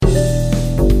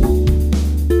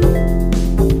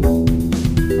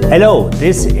Hello,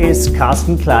 this is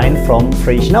Carsten Klein from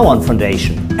Friedrich Naumann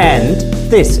Foundation, and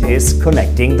this is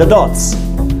Connecting the Dots,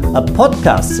 a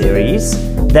podcast series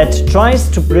that tries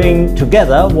to bring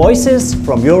together voices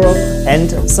from Europe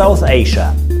and South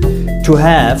Asia to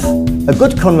have a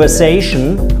good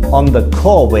conversation on the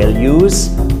core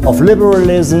values of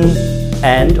liberalism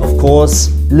and, of course,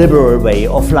 liberal way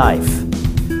of life.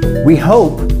 We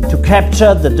hope to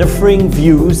capture the differing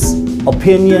views,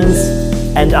 opinions,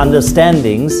 and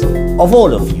understandings of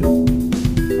all of you.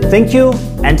 Thank you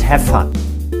and have fun.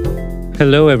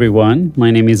 Hello, everyone.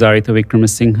 My name is Aritha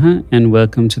Wickramasinghe, and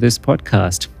welcome to this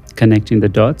podcast, Connecting the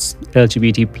Dots,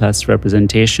 LGBT plus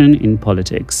representation in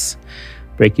politics,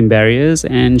 breaking barriers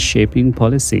and shaping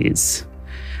policies.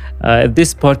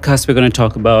 This podcast, we're going to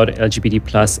talk about LGBT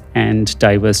plus and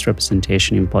diverse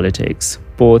representation in politics,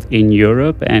 both in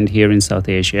Europe and here in South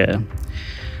Asia.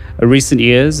 Recent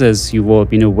years, as you've all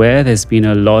been aware, there's been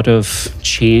a lot of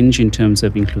change in terms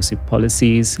of inclusive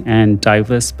policies and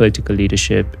diverse political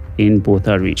leadership in both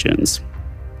our regions.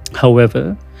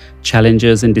 However,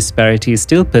 challenges and disparities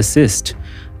still persist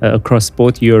across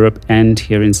both Europe and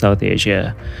here in South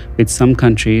Asia, with some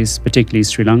countries, particularly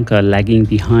Sri Lanka, lagging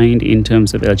behind in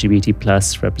terms of LGBT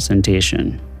plus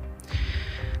representation.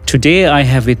 Today, I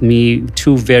have with me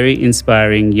two very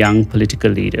inspiring young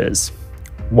political leaders.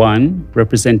 One,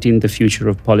 representing the future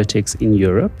of politics in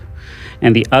Europe,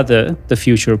 and the other, the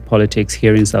future of politics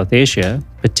here in South Asia,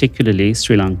 particularly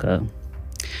Sri Lanka.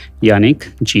 Yannick,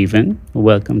 Jeevan,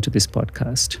 welcome to this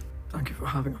podcast. Thank you for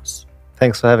having us.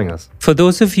 Thanks for having us. For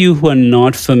those of you who are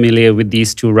not familiar with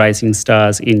these two rising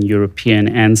stars in European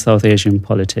and South Asian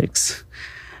politics,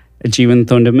 Jeevan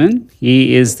Thondaman,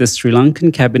 he is the Sri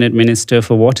Lankan Cabinet Minister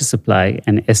for Water Supply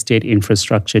and Estate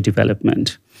Infrastructure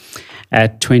Development.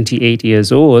 At 28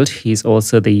 years old, he's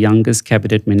also the youngest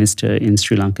cabinet minister in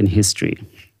Sri Lankan history.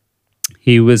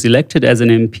 He was elected as an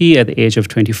MP at the age of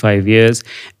 25 years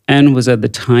and was at the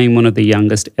time one of the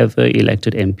youngest ever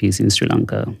elected MPs in Sri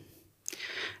Lanka.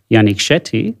 Yannick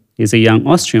Shetty is a young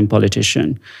Austrian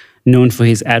politician known for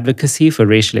his advocacy for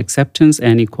racial acceptance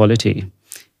and equality.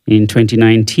 In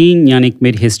 2019, Yannick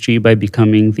made history by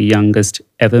becoming the youngest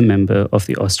ever member of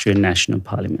the Austrian National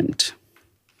Parliament.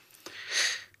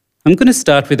 I'm going to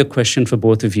start with a question for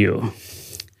both of you.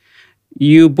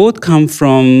 You both come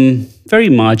from very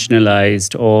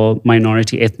marginalized or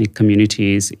minority ethnic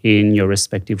communities in your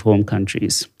respective home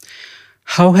countries.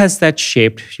 How has that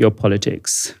shaped your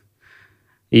politics?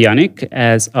 Yannick,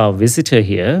 as our visitor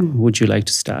here, would you like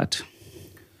to start?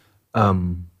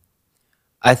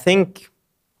 I think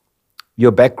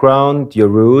your background, your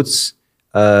roots,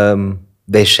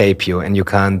 they shape you, and you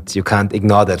can't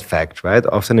ignore that fact, right?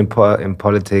 Often in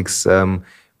politics,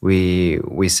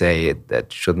 we say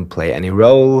that shouldn't play any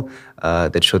role,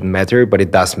 that shouldn't matter, but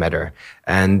it does matter.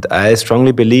 And I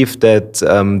strongly believe that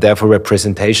therefore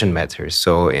representation matters.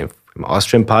 So in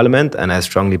Austrian Parliament, and I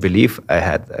strongly believe, I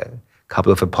had a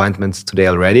couple of appointments today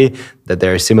already, that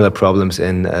there are similar problems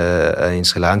in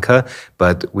Sri Lanka,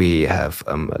 but we have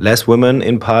less women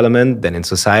in Parliament than in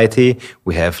society.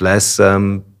 We have less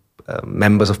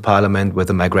members of parliament with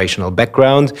a migrational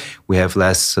background. We have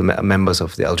less members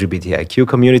of the LGBTIQ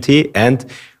community, and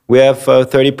we have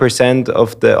 30%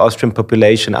 of the Austrian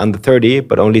population under 30,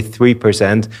 but only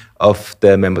 3% of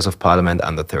the members of parliament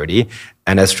under 30.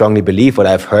 And I strongly believe what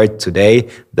I've heard today,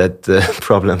 that the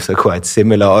problems are quite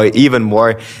similar or even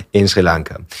more in Sri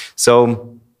Lanka.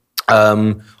 So,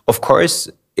 of course,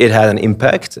 it had an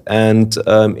impact, and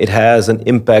it has an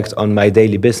impact on my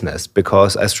daily business,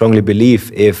 because I strongly believe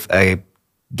if a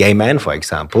gay man, for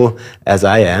example, as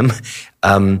I am,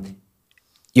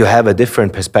 you have a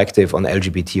different perspective on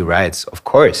LGBT rights, of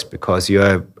course, because you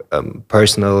are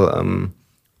personal,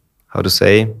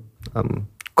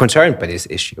 concerned by this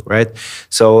issue, right?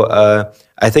 So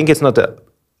I think it's not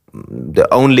the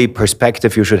only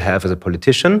perspective you should have as a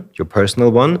politician, your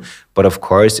personal one, but of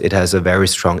course it has a very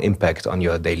strong impact on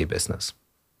your daily business.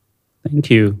 Thank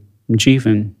you.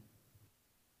 Jeevan.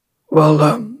 Well,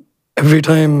 every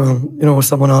time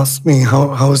someone asks me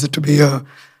how is it to be a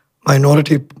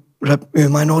minority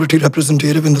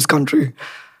representative in this country,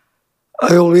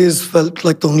 I always felt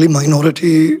like the only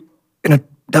minority in a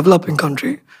developing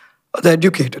country are the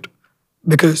educated,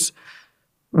 because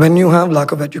when you have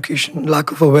lack of education, lack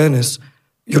of awareness,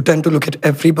 you tend to look at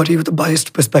everybody with a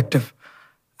biased perspective.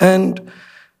 And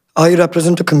I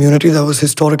represent a community that was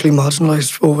historically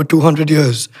marginalized for over 200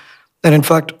 years. And in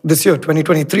fact, this year,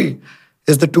 2023,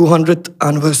 is the 200th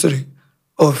anniversary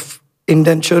of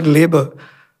indentured labor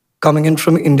coming in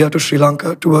from India to Sri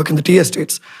Lanka to work in the tea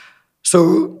estates.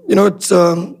 So,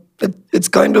 it's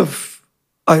kind of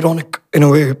ironic in a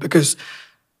way, because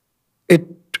it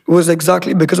was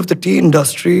exactly because of the tea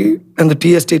industry and the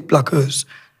tea estate pluckers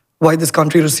why this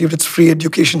country received its free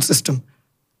education system.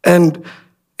 And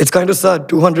it's kind of sad,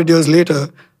 200 years later,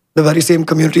 the very same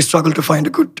community struggle to find a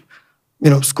good,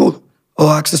 school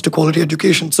or access to quality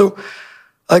education. So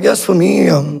I guess for me,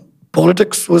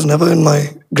 politics was never in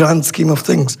my grand scheme of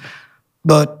things.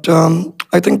 But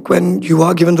I think when you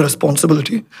are given the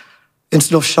responsibility,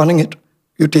 instead of shunning it,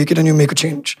 you take it and you make a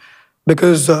change.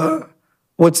 Because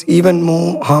what's even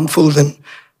more harmful than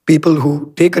people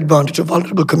who take advantage of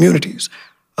vulnerable communities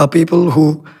are people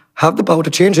who have the power to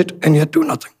change it and yet do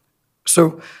nothing.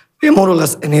 So we are more or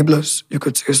less enablers, you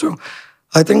could say so.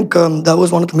 I think that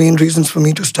was one of the main reasons for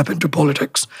me to step into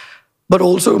politics. But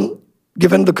also,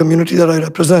 given the community that I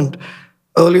represent,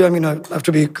 earlier, I have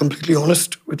to be completely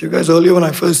honest with you guys. Earlier, when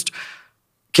I first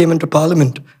came into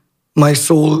parliament, my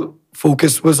sole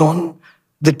focus was on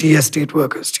the tea estate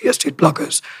workers, tea estate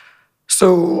pluckers.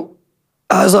 So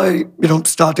as I,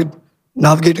 started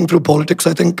navigating through politics,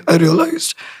 I think I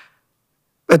realized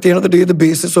at the end of the day, the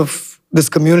basis of this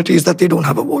community is that they don't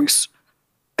have a voice.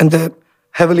 And they're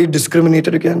heavily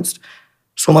discriminated against,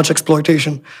 so much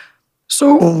exploitation.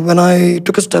 So when I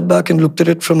took a step back and looked at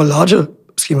it from a larger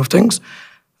scheme of things,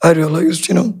 I realized,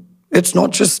 it's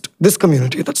not just this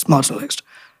community that's marginalized.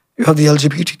 You have the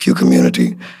LGBTQ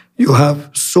community. You have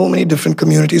so many different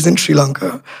communities in Sri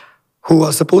Lanka who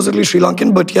are supposedly Sri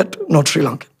Lankan, but yet not Sri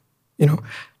Lankan,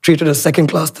 treated as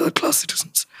second-class, third-class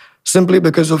citizens, simply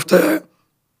because of their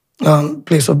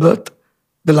place of birth,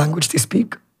 the language they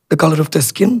speak, the color of their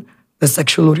skin, their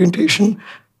sexual orientation,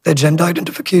 their gender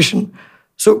identification.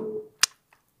 So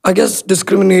I guess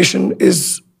discrimination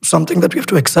is something that we have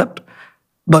to accept,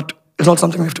 but it's not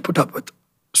something we have to put up with.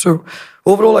 So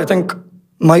overall, I think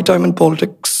my time in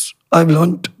politics, I've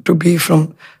learned to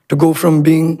go from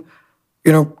being,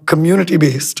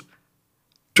 community-based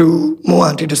to more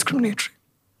anti-discriminatory.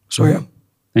 So yeah.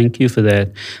 Thank you for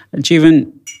that.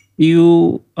 Jeevan,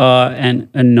 you are an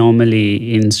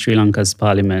anomaly in Sri Lanka's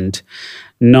parliament,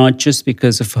 not just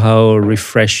because of how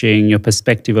refreshing your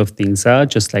perspective of things are,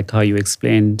 just like how you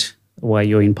explained why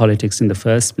you're in politics in the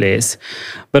first place,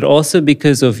 but also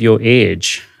because of your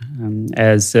age.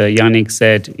 As Yannick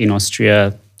said, in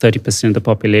Austria, 30% of the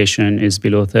population is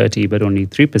below 30, but only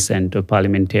 3% of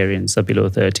parliamentarians are below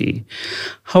 30.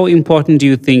 How important do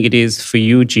you think it is for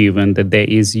you, Jeevan, that there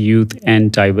is youth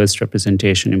and diverse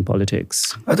representation in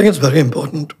politics? I think it's very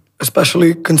important,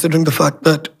 especially considering the fact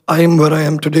that I am where I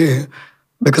am today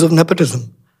because of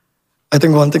nepotism. I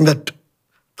think one thing that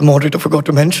the moderator forgot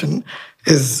to mention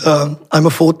is I'm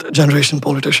a fourth-generation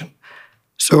politician.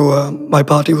 So my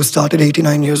party was started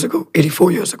 84 years ago,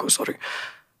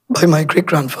 by my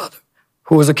great-grandfather,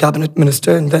 who was a cabinet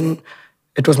minister, and then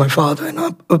it was my father, and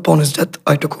upon his death,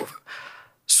 I took over.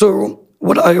 So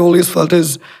what I always felt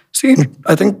is,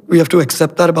 I think we have to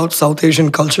accept that about South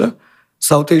Asian culture.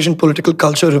 South Asian political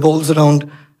culture revolves around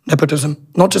nepotism,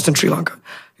 not just in Sri Lanka.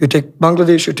 You take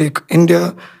Bangladesh, you take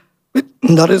India,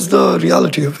 that is the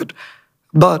reality of it.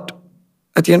 But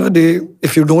at the end of the day,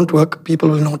 if you don't work, people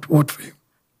will not vote for you.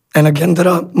 And again, there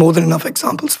are more than enough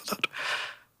examples for that.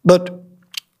 But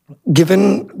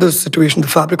given the situation, the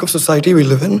fabric of society we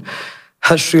live in,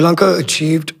 has Sri Lanka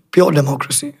achieved pure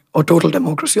democracy or total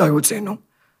democracy? I would say no.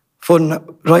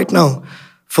 Right now,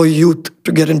 for youth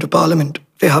to get into parliament,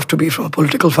 they have to be from a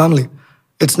political family.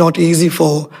 It's not easy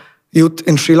for youth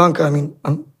in Sri Lanka.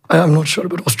 I'm not sure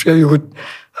about Austria.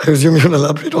 I assume you'll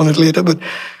elaborate on it later. But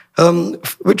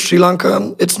with Sri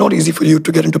Lanka, it's not easy for you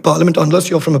to get into parliament unless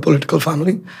you're from a political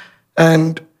family.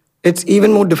 And it's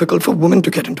even more difficult for women to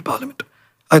get into parliament.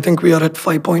 I think we are at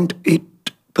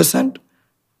 5.8%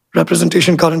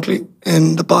 representation currently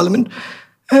in the parliament.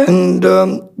 And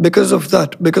because of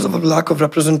that, because of a lack of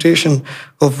representation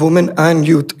of women and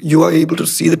youth, you are able to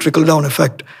see the trickle-down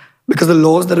effect because the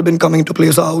laws that have been coming into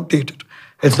place are outdated.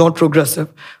 It's not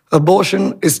progressive.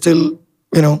 Abortion is still,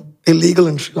 illegal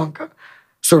in Sri Lanka.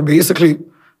 So basically,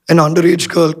 an underage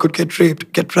girl could get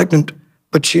raped, get pregnant,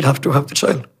 but she'd have to have the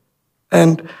child.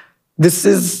 And this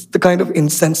is the kind of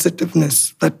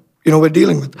insensitiveness that, we're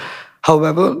dealing with.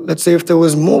 However, let's say if there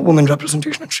was more women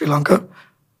representation in Sri Lanka,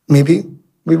 maybe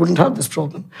we wouldn't have this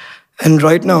problem. And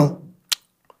right now,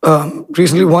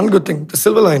 recently, one good thing, the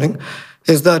silver lining,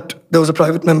 is that there was a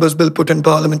private member's bill put in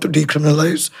parliament to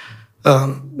decriminalize,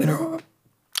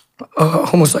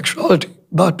 homosexuality.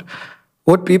 But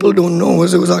what people don't know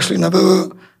is it was actually never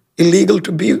illegal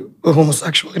to be a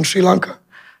homosexual in Sri Lanka,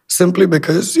 simply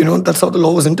because, that's how the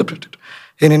law was interpreted.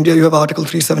 In India, you have Article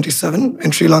 377.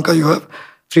 In Sri Lanka, you have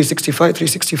 365,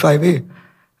 365A.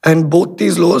 And both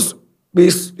these laws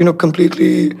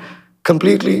completely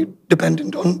completely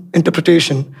dependent on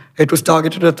interpretation. It was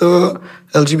targeted at the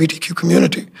LGBTQ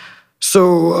community.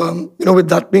 So, with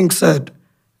that being said,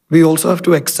 we also have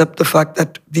to accept the fact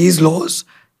that these laws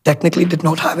technically did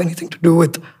not have anything to do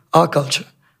with our culture.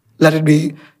 Let it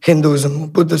be Hinduism or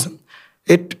Buddhism.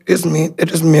 It is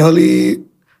merely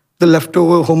the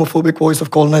leftover homophobic voice of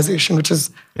colonization, which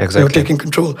is taking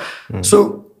control.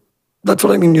 So that's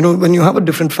what I mean. When you have a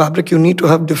different fabric, you need to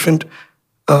have different,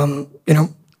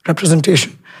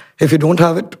 representation. If you don't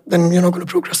have it, then you're not going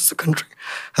to progress as a country.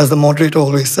 As the moderator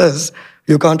always says,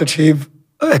 you can't achieve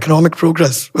economic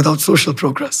progress without social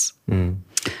progress.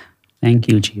 Thank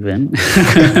you, Jeevan.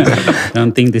 I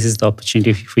don't think this is the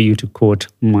opportunity for you to quote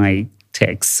my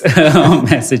texts or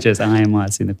messages. I am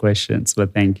asking the questions,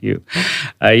 but thank you.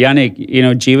 Yannick,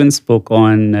 Jeevan spoke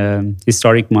on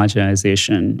historic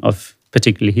marginalization of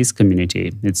particularly his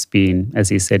community. It's been, as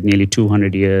he said, nearly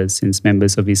 200 years since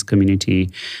members of his community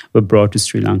were brought to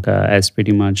Sri Lanka as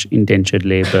pretty much indentured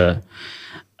labor.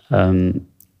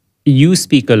 You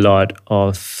speak a lot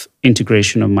of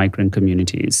integration of migrant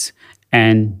communities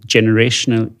and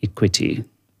generational equity.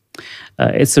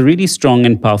 It's a really strong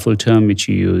and powerful term which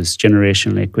you use,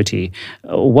 generational equity.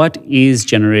 What is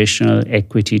generational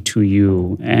equity to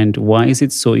you, and why is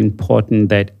it so important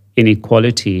that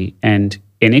inequality and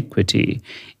inequity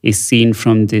is seen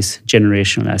from this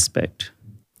generational aspect?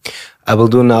 I will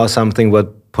do now something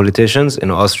what politicians in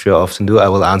Austria often do. I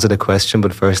will answer the question,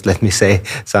 but first let me say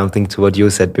something to what you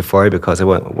said before, because I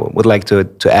would like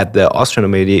to add the Austrian or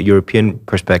maybe European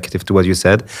perspective to what you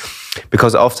said.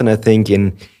 Because often I think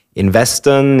in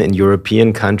Western, in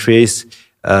European countries,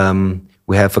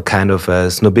 we have a kind of a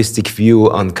snobistic view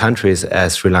on countries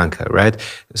as Sri Lanka, right?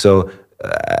 So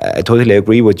I totally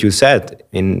agree what you said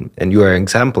in your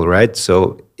example, right?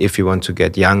 So if you want to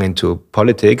get young into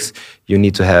politics, you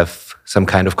need to have some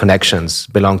kind of connections,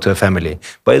 belong to a family.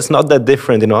 But it's not that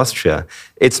different in Austria.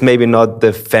 It's maybe not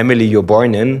the family you're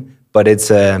born in, but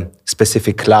it's a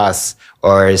specific class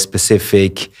or a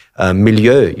specific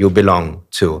milieu you belong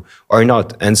to or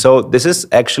not. And so this is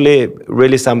actually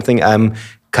really something I'm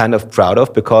kind of proud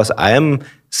of, because I am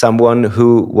someone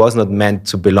who was not meant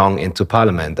to belong into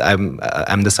parliament.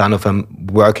 I'm the son of a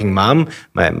working mom.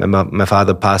 My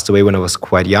father passed away when I was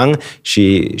quite young.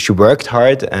 She worked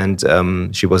hard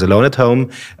and she was alone at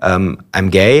home. I'm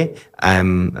gay.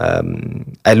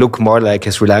 I look more like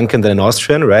a Sri Lankan than an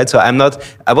Austrian, right? So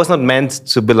I was not meant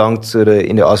to belong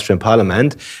in the Austrian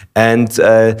parliament. And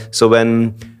so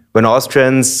when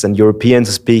Austrians and Europeans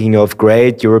are speaking of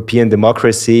great European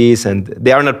democracies, and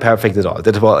they are not perfect at all.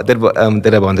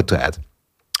 That I wanted to add.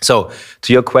 So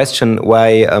to your question,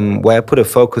 why I put a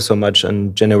focus so much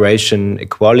on generation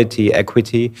equality,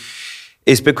 equity,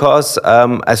 is because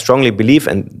I strongly believe,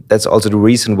 and that's also the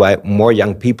reason why more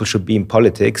young people should be in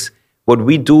politics. What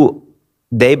we do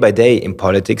day by day in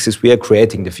politics is we are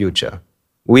creating the future.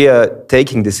 We are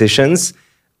taking decisions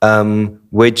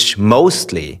which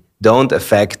mostly don't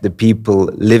affect the people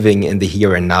living in the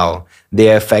here and now.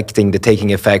 They're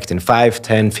taking effect in 5,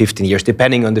 10, 15 years,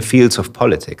 depending on the fields of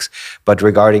politics. But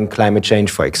regarding climate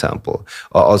change, for example,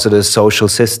 or also the social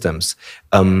systems,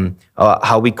 or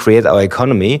how we create our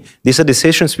economy, these are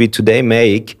decisions we today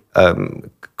make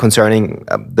concerning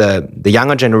the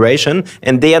younger generation,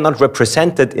 and they are not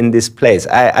represented in this place.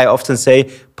 I often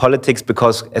say politics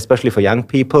because, especially for young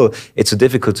people, it's so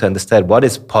difficult to understand what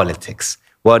is politics.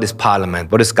 What is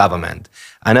parliament? What is government?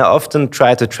 And I often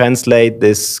try to translate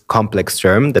this complex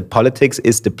term that politics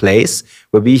is the place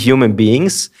where we human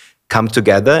beings come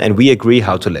together and we agree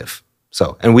how to live.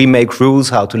 And we make rules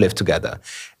how to live together.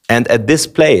 And at this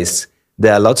place,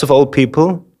 there are lots of old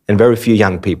people and very few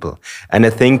young people. And I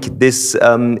think this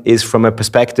is, from a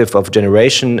perspective of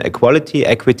generation equality,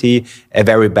 equity, a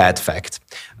very bad fact.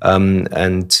 And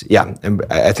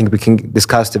I think we can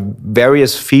discuss the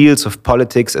various fields of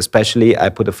politics, especially I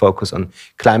put a focus on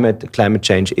climate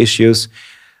change issues,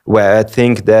 where I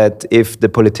think that if the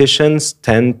politicians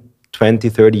 10, 20,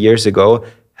 30 years ago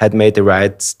had made the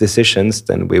right decisions,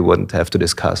 then we wouldn't have to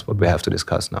discuss what we have to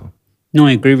discuss now. No,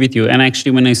 I agree with you. And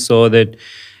actually, when I saw that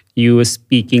you were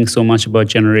speaking so much about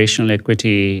generational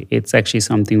equity, it's actually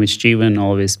something which Jeevan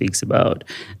always speaks about.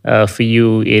 For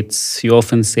you, you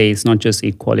often say it's not just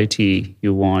equality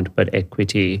you want, but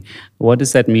equity. What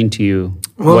does that mean to you?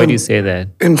 Well, why do you say that?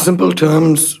 In simple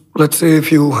terms, let's say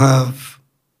if you have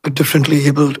a differently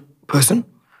abled person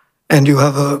and you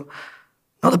have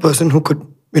another person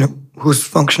who's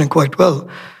functioning quite well,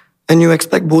 and you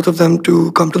expect both of them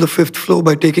to come to the 5th floor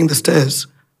by taking the stairs,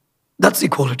 that's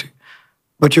equality.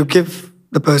 But you give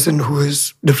the person who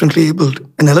is differently abled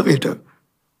an elevator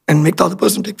and make the other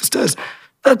person take the stairs.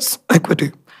 That's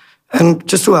equity. And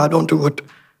just to add on to what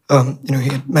he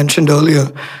had mentioned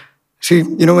earlier, see,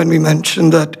 when we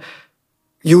mentioned that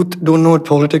youth don't know what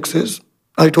politics is,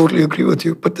 I totally agree with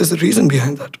you, but there's a reason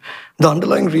behind that. The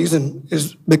underlying reason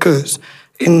is because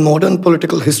in modern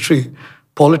political history,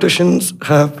 politicians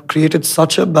have created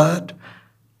such a bad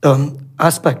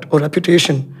aspect or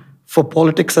reputation for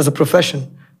politics as a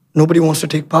profession. Nobody wants to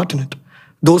take part in it.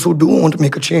 Those who do want to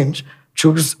make a change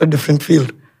choose a different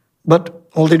field. But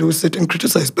all they do is sit and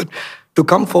criticize. But to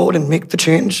come forward and make the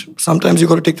change, sometimes you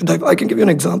got to take the dive. I can give you an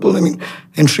example. I mean,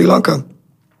 in Sri Lanka,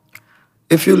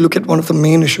 if you look at one of the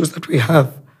main issues that we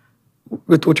have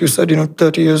with what you said,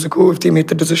 30 years ago, if they made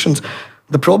the decisions,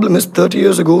 the problem is 30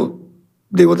 years ago,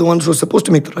 they were the ones who were supposed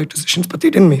to make the right decisions, but they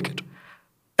didn't make it.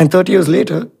 And 30 years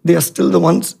later, they are still the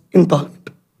ones in parliament.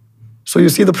 So you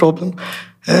see the problem.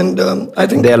 And I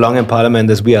think they are long in parliament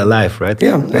as we are alive, right?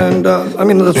 Yeah, and that's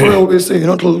what I always say.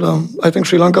 I think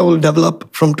Sri Lanka will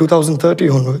develop from 2030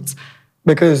 onwards,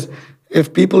 because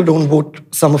if people don't vote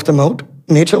some of them out,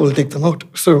 nature will take them out.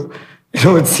 So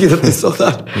it's either this or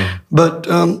that. But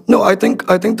no, I think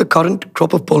the current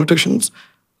crop of politicians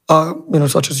are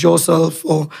such as yourself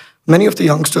or many of the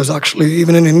youngsters, actually,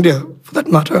 even in India for that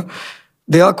matter,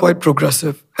 they are quite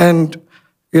progressive, and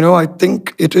I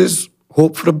think it is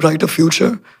hope for a brighter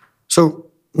future. So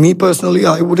me personally,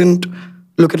 I wouldn't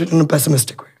look at it in a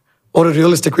pessimistic way or a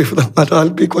realistic way for that matter. I'll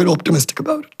be quite optimistic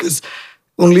about it, because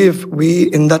only if we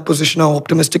in that position are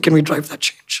optimistic can we drive that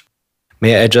change.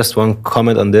 May I just one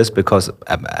comment on this, because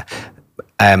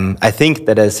I think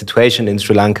that a situation in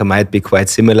Sri Lanka might be quite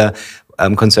similar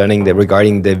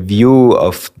regarding the view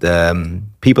of the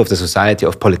people of the society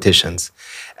of politicians.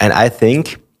 And I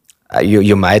think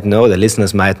you might know, the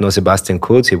listeners might know Sebastian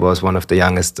Kurz. He was one of the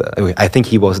youngest, I think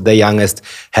he was the youngest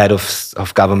head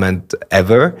of government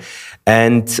ever.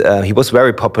 And he was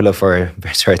very popular for a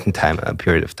very certain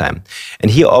period of time.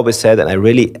 And he always said, and I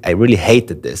really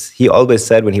hated this, he always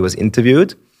said when he was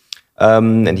interviewed,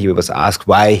 and he was asked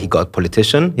why he got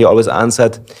politician, he always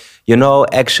answered,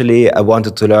 actually, I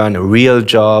wanted to learn a real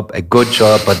job, a good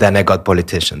job, but then I got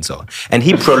politician. And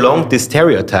he prolonged these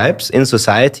stereotypes in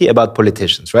society about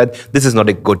politicians, right? This is not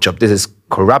a good job. This is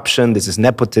corruption. This is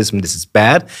nepotism. This is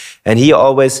bad. And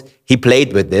he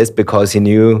played with this because he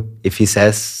knew if he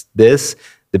says this,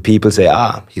 the people say,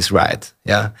 he's right.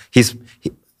 Yeah,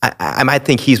 I might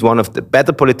think he's one of the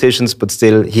better politicians, but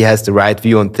still he has the right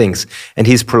view on things, and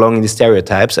he's prolonging the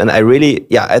stereotypes. And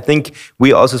I think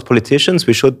we also as politicians,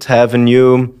 we should have a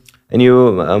new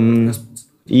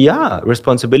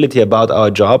responsibility about our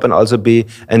job, and also do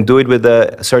it with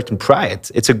a certain pride.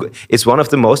 It's one of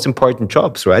the most important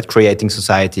jobs, right? Creating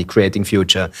society, creating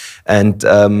future, and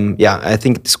I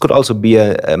think this could also be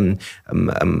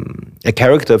a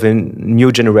character of a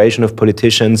new generation of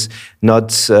politicians,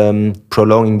 not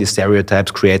prolonging the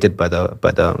stereotypes created by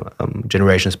the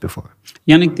generations before.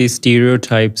 Yannick, these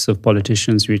stereotypes of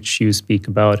politicians which you speak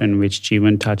about and which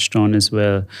Jeevan touched on as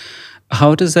well,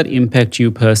 how does that impact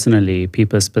you personally,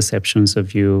 people's perceptions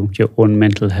of you, your own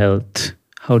mental health?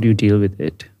 How do you deal with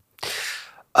it?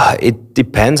 It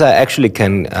depends. I actually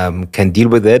can deal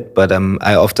with it, but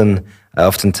I often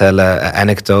tell an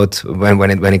anecdote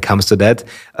when it comes to that.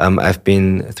 I've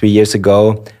been 3 years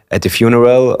ago at the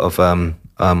funeral of a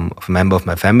member of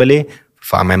my family,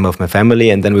 far member of my family,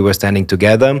 and then we were standing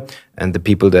together, and the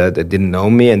people that didn't know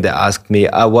me, and they asked me,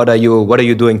 "What are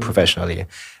you doing professionally?"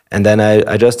 And then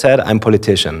I just said, I'm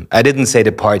politician. I didn't say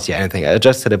the party or anything. I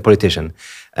just said a politician.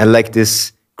 And like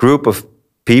this group of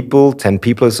people, 10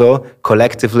 people or so,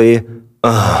 collectively,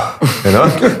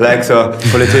 like so,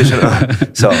 politician.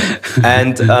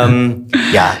 And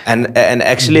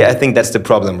actually I think that's the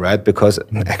problem, right? Because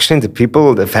actually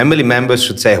the family members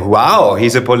should say, wow,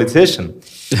 he's a politician.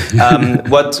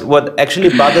 What actually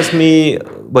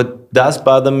does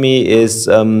bother me is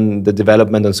the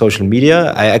development on social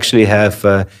media. I actually have,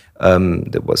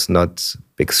 there was not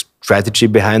big strategy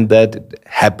behind that. It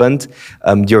happened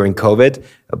during COVID,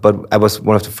 but I was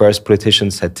one of the first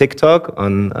politicians at TikTok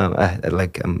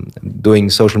doing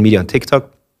social media on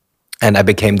TikTok. And I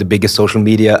became the biggest social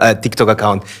media TikTok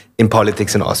account in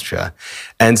politics in Austria.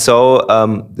 And so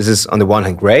this is on the one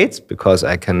hand great, because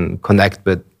I can connect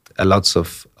with lots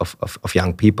of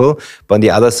young people. But on the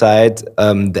other side,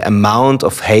 the amount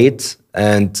of hate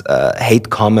and hate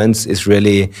comments is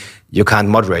really, you can't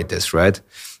moderate this, right?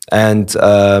 And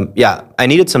I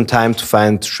needed some time to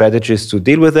find strategies to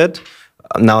deal with it.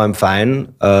 Now I'm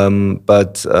fine,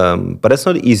 but it's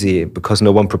not easy because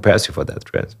no one prepares you for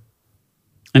that, right?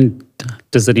 And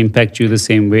Does it impact you the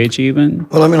same way, Jeevan?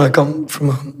 Well, I mean, I come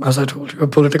from, as I told you, a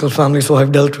political family, so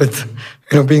I've dealt with,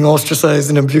 being ostracized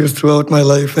and abused throughout my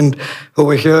life. And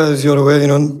over here, as you're aware,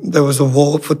 there was a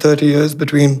war for 30 years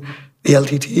between the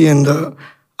LTT and the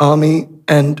army,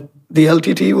 and the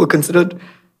LTT were considered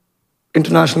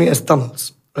internationally as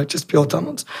Tamils, right, just pure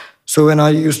Tamils. So when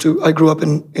I grew up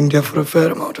in India for a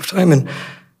fair amount of time, and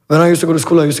when I used to go to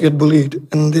school, I used to get bullied,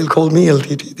 and they'll call me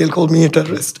LTT, they'll call me a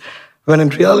terrorist, when in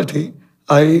reality,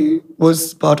 I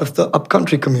was part of the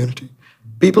upcountry community.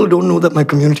 People don't know that my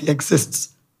community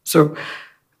exists. So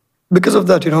because of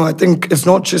that, I think it's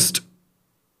not just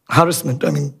harassment,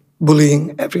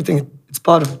 bullying, everything, it's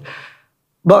part of it.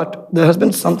 But there has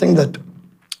been something that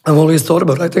I've always thought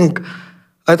about. I think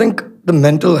the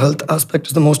mental health aspect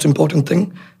is the most important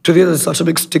thing. Today, there's such a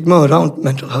big stigma around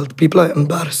mental health. People are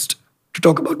embarrassed to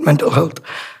talk about mental health.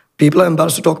 People are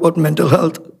embarrassed to talk about mental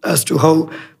health as to how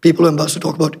people are embarrassed to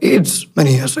talk about AIDS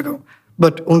many years ago.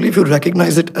 But only if you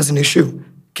recognize it as an issue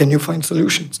can you find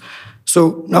solutions.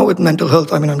 So now with mental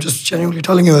health, I'm just genuinely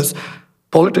telling you, as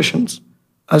politicians,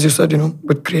 as you said,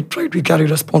 with great pride, we carry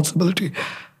responsibility.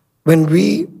 When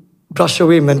we brush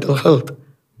away mental health,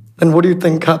 then what do you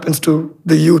think happens to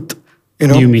the youth?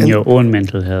 You mean your own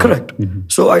mental health? Correct. Mm-hmm.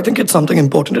 So I think it's something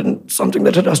important and something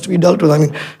that it has to be dealt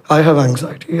with. I have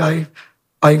anxiety.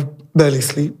 I barely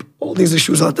sleep. All these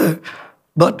issues are there.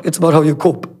 But it's about how you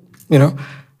cope,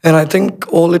 And I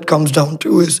think all it comes down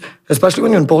to is, especially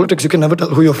when you're in politics, you can never tell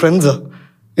who your friends are.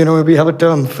 We have a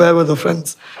term, fair weather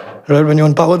friends. Right? When you're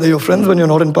in power, they're your friends. When you're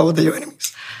not in power, they're your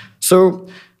enemies. So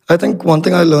I think one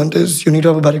thing I learned is you need to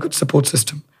have a very good support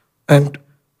system. And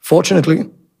fortunately,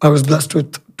 I was blessed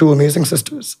with 2 amazing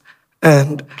sisters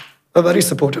and a very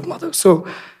supportive mother. So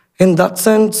in that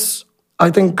sense,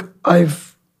 I think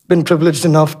I've been privileged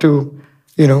enough to,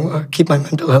 keep my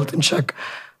mental health in check.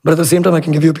 But at the same time, I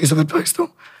can give you a piece of advice,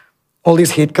 though. All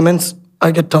these hate comments,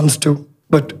 I get tons too.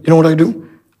 But you know what I do?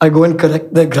 I go and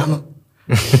correct their grammar.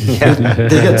 They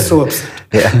get so upset.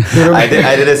 Yeah,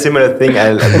 I did a similar thing.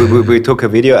 We took a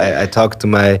video. I talked to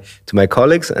my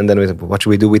colleagues, and then we said, what should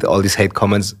we do with all these hate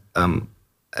comments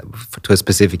to a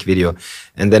specific video?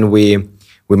 And then we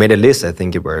made a list. I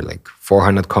think it were like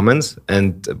 400 comments,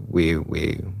 and we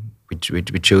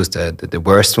chose the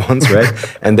worst ones,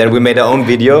 right? And then we made our own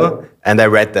video, and I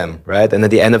read them, right? And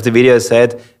at the end of the video, I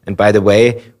said, and by the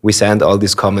way, we sent all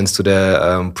these comments to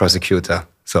the prosecutor.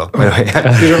 So anyway,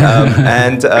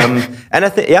 and I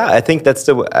think that's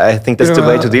the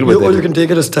way to deal with it. Or you can take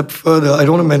it a step further. I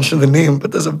don't want to mention the name,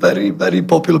 but there's a very, very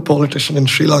popular politician in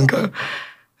Sri Lanka,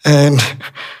 and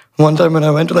one time when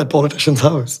I went to that politician's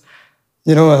house,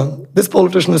 this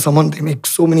politician is someone they make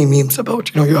so many memes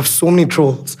about. You have so many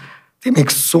trolls. They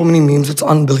make so many memes. It's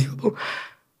unbelievable.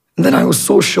 And then I was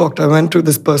so shocked. I went to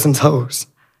this person's house,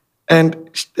 and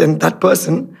that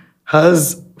person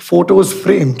has photos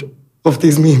framed of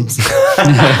these memes.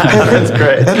 That's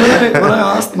great. And when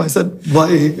I asked them, I said, why?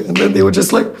 And then they were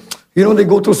just like, they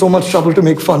go through so much trouble to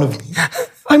make fun of me.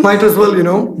 I might as well,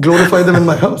 glorify them in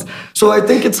my house. So I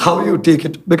think it's how you take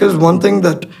it. Because one thing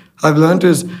that I've learned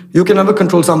is you can never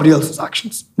control somebody else's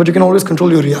actions, but you can always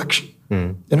control your reaction.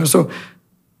 So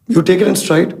you take it in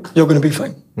stride, you're going to be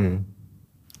fine.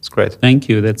 It's great. Thank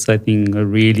you. That's, I think, a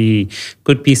really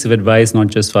good piece of advice, not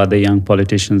just for other young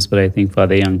politicians, but I think for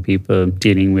other young people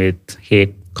dealing with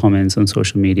hate comments on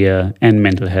social media and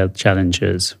mental health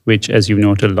challenges, which, as you've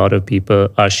noted, a lot of people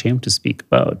are ashamed to speak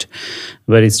about.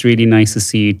 But it's really nice to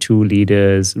see 2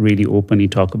 leaders really openly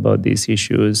talk about these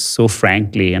issues so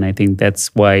frankly, and I think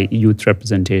that's why youth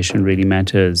representation really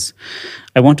matters.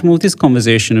 I want to move this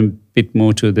conversation a bit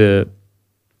more to the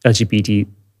LGBT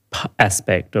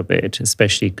aspect of it,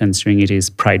 especially considering it is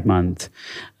Pride Month.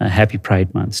 Happy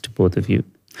Pride Month to both of you.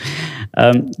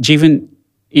 Jeevan,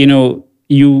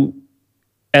 you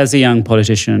as a young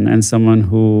politician and someone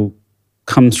who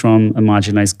comes from a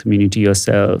marginalized community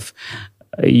yourself,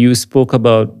 you spoke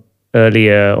about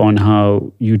earlier on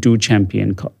how you do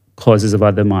champion causes of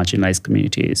other marginalized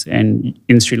communities. And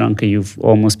in Sri Lanka, you've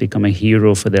almost become a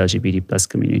hero for the LGBT plus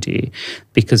community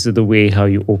because of the way how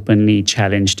you openly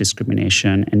challenge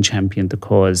discrimination and champion the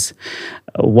cause.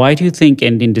 Why do you think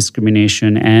ending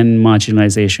discrimination and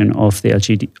marginalization of the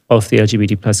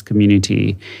LGBT plus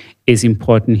community is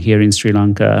important here in Sri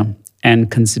Lanka? And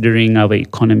considering our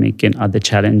economic and other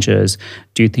challenges,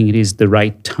 do you think it is the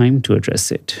right time to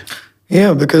address it?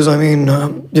 Yeah, because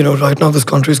right now this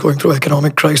country is going through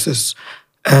economic crisis,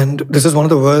 and this is one of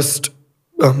the worst,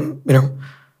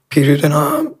 period in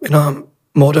our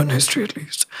modern history, at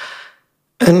least.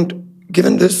 And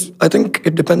given this, I think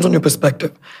it depends on your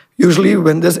perspective. Usually,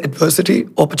 when there's adversity,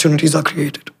 opportunities are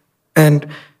created, and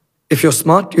if you're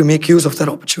smart, you make use of that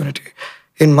opportunity.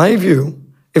 In my view,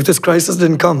 if this crisis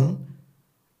didn't come,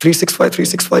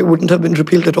 365 wouldn't have been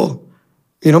repealed at all.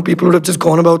 People would have just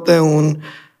gone about their own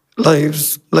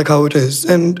lives like how it is.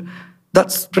 And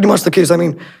that's pretty much the case. I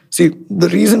mean, see, the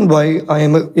reason why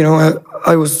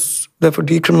I was there for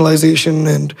decriminalization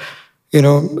and,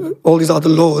 all these other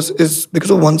laws is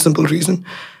because of one simple reason.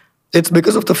 It's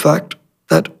because of the fact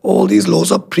that all these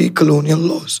laws are pre-colonial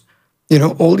laws.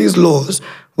 All these laws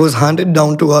was handed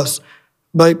down to us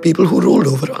by people who ruled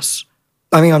over us.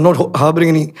 I mean, I'm not harboring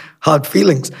any hard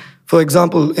feelings. For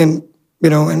example, in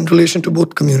relation to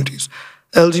both communities,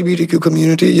 LGBTQ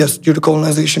community, yes, due to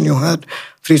colonization, you had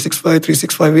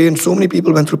 365A, and so many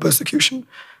people went through persecution.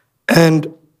 And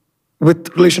with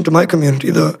relation to my community,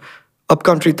 the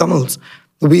upcountry Tamils,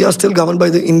 we are still governed by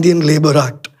the Indian Labour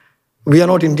Act. We are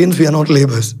not Indians, we are not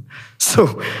labours.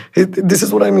 So this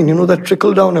is what I mean, that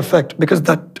trickle-down effect, because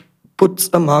that puts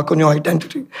a mark on your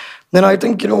identity. Then I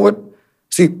think,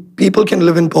 see, people can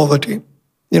live in poverty.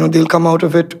 They'll come out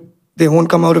of it, they won't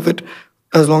come out of it.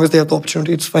 As long as they have the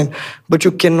opportunity, it's fine. But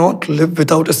you cannot live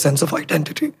without a sense of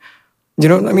identity.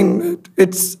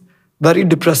 It's very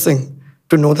depressing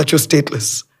to know that you're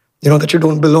stateless, that you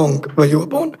don't belong where you were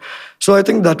born. So I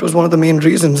think that was one of the main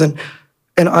reasons. And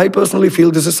I personally feel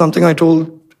this is something I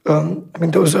told,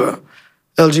 there was a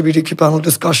LGBTQ panel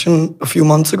discussion a few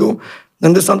months ago.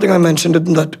 And there's something I mentioned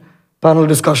in that panel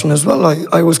discussion as well.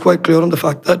 I was quite clear on the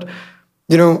fact that,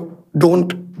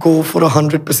 don't go for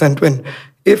 100% win.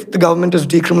 If the government is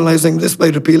decriminalizing this by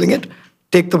repealing it,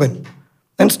 take the win.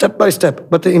 And step by step.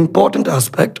 But the important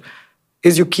aspect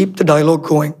is you keep the dialogue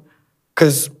going.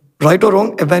 Because right or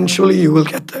wrong, eventually you will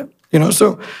get there.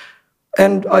 So,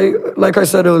 and like I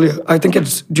said earlier, I think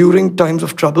it's during times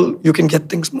of trouble, you can get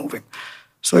things moving.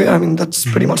 So yeah, that's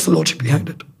pretty much the logic behind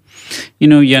it.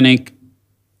 Yannick,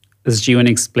 as Jeevan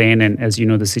explained, and as you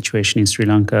know, the situation in Sri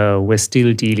Lanka, we're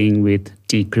still dealing with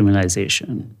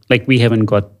decriminalization. Like, we haven't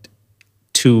got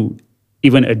to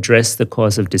even address the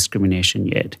cause of discrimination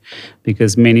yet,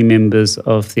 because many members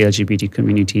of the LGBT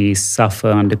community suffer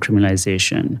under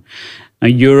criminalization. Now,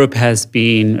 Europe has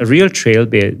been a real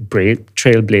trailblazer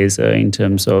in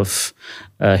terms of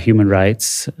human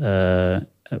rights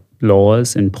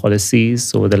laws and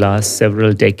policies over the last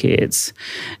several decades.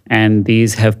 And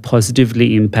these have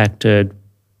positively impacted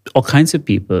all kinds of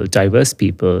people, diverse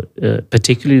people,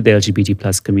 particularly the LGBT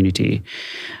plus community.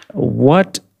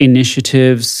 What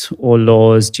initiatives or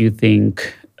laws do you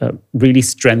think really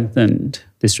strengthened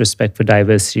this respect for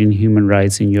diversity and human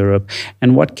rights in Europe?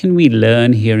 And what can we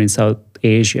learn here in South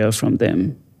Asia from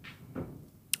them?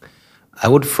 I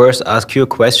would first ask you a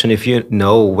question. If you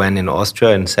know when in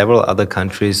Austria and several other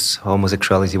countries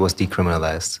homosexuality was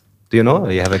decriminalized. Do you know?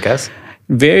 Do you have a guess?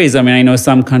 Varies. I know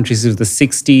some countries it was the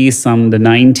 60s, some the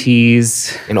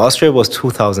 90s. In Austria it was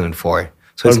 2004.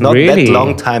 So it's not really? that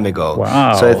long time ago.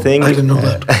 Wow. So I think... I didn't know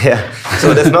that. Yeah.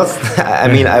 So that's not...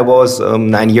 I was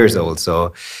 9 years old,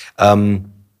 so...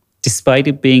 Despite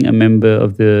it being a member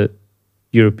of the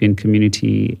European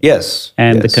community, yes,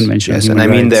 and the Convention of Human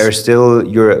Rights. And they're still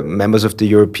members of the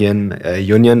European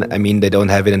Union. They don't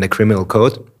have it in the criminal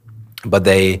code, but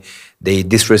they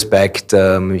disrespect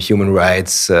human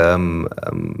rights,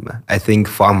 I think,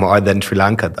 far more than Sri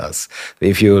Lanka does.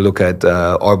 If you look at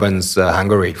Orban's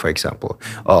Hungary, for example,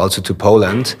 or also to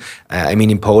Poland,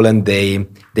 in Poland they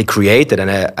created, and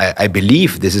I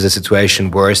believe this is a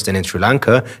situation worse than in Sri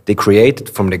Lanka, they created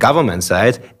from the government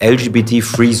side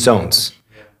LGBT-free zones.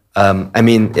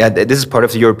 This is part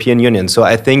of the European Union. So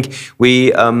I think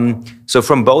so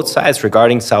from both sides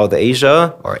regarding South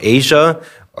Asia or Asia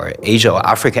or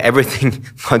Africa, everything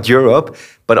but Europe,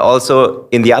 but also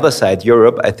in the other side,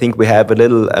 Europe, I think we have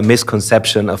a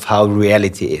misconception of how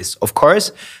reality is. Of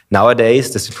course,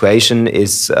 nowadays the situation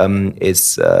is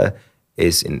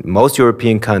in most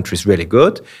European countries really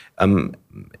good,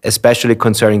 especially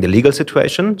concerning the legal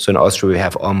situation. So in Austria, we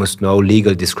have almost no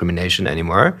legal discrimination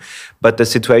anymore. But the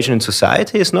situation in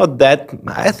society is not that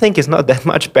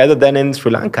much better than in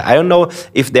Sri Lanka. I don't know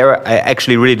if I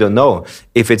actually really don't know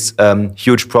if it's a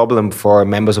huge problem for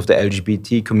members of the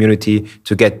LGBT community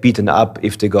to get beaten up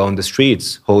if they go on the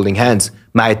streets holding hands.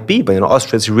 Might be, but in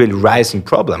Austria, it's a really rising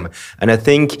problem. And I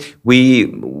think we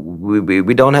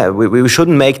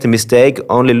shouldn't make the mistake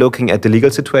only looking at the legal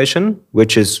situation,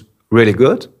 which is really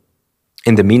good.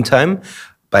 In the meantime,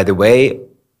 by the way,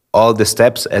 all the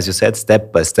steps, as you said,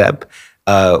 step by step,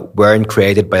 weren't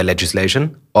created by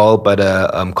legislation, all by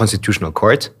the Constitutional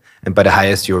Court and by the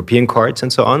highest European courts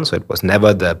and so on. So it was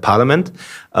never the parliament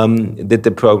did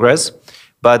the progress.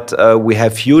 But we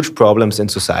have huge problems in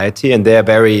society, and they are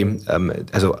very,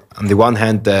 on the one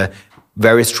hand,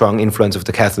 very strong influence of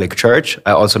the Catholic Church.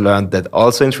 I also learned that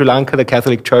also in Sri Lanka, the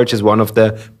Catholic Church is one of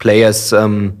the players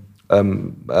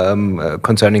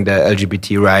concerning the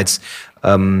LGBT rights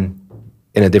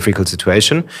in a difficult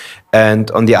situation.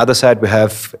 And on the other side, we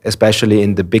have, especially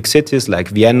in the big cities like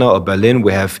Vienna or Berlin,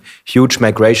 we have huge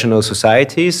migrational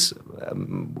societies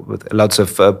with lots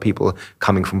of people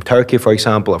coming from Turkey, for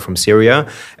example, or from Syria.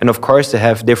 And of course, they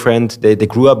have they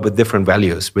grew up with different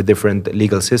values, with different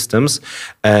legal systems.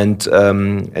 And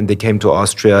they came to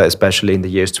Austria, especially in the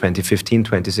years 2015,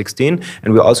 2016.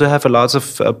 And we also have a lot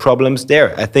of problems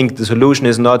there. I think the solution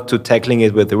is not to tackling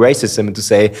it with the racism and to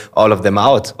say all of them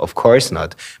out. Of course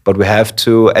not. But we have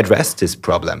to address these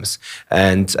problems.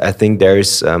 And I think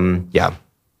there's, a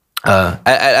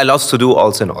lot to do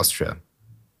also in Austria.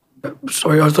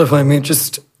 Sorry, Arthur, if I may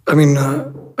just,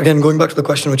 again, going back to the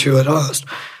question which you had asked,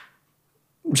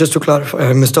 just to clarify,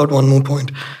 I missed out one more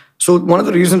point. So one of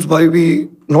the reasons why we,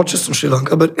 not just in Sri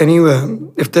Lanka, but anywhere,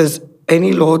 if there's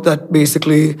any law that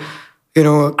basically,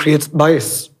 creates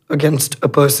bias against a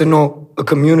person or a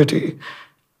community,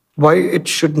 why it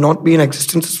should not be in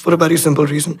existence is for a very simple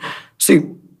reason. See,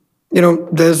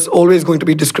 there's always going to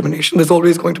be discrimination. There's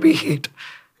always going to be hate.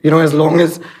 As long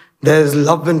as there's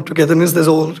love and togetherness, there's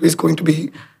always going to be,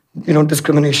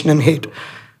 discrimination and hate.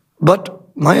 But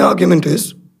my argument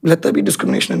is, let there be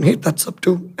discrimination and hate. That's up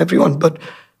to everyone. But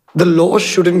the law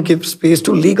shouldn't give space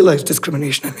to legalize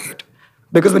discrimination and hate.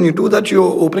 Because when you do that, you're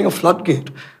opening a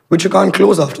floodgate, which you can't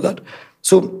close after that.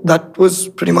 So that was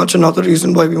pretty much another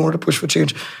reason why we wanted to push for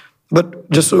change. But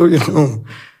just so you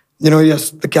know,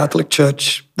 yes, the Catholic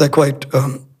Church, they're quite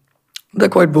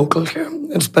vocal here,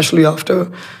 especially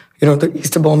after the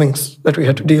Easter bombings that we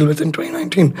had to deal with in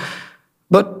 2019.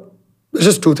 But there's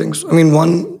just two things.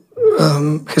 One,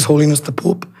 His Holiness the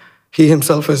Pope, he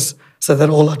himself has said that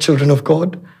all are children of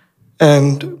God.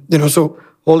 And, so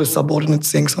all his subordinates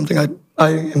saying something, I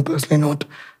am personally not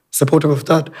supportive of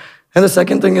that. And the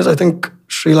second thing is, I think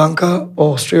Sri Lanka,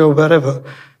 Austria, wherever,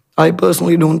 I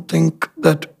personally don't think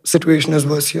that situation is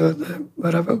worse here than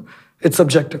wherever. It's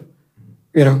subjective.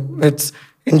 It's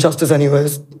injustice anywhere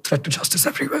is threat to justice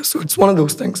everywhere. So it's one of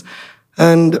those things.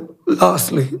 And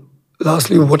lastly,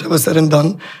 whatever said and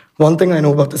done, one thing I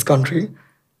know about this country,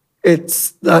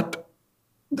 it's that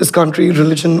this country,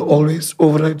 religion always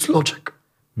overrides logic.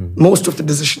 Most of the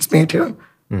decisions made here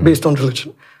based on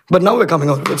religion. But now we're coming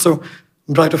out of it, so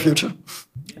brighter future.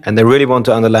 And I really want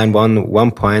to underline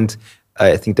one point.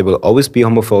 I think there will always be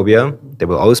homophobia, there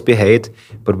will always be hate,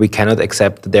 but we cannot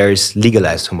accept that there is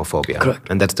legalized homophobia. Correct.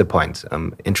 And that's the point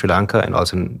in Sri Lanka and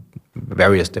also in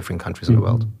various different countries in the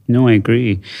world. No, I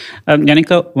agree.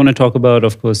 Yannicka, I want to talk about,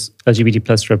 of course, LGBT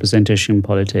plus representation in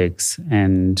politics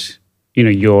and,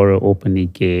 you're an openly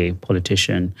gay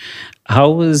politician. How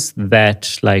was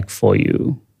that like for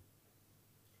you?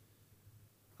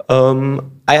 I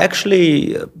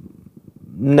actually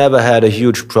never had a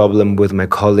huge problem with my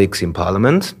colleagues in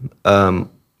parliament,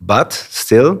 but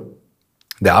still,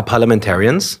 there are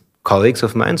parliamentarians, colleagues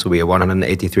of mine, so we are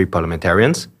 183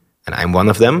 parliamentarians, and I'm one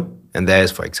of them. And there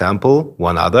is, for example,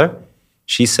 one other.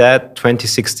 She said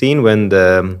 2016, when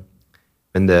the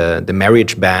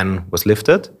marriage ban was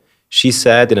lifted, she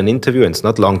said in an interview, and it's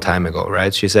not a long time ago,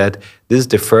 right? She said, this is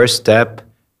the first step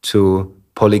to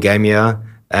polygamia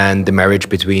and the marriage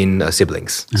between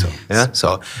siblings.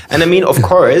 So, and of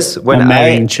course, when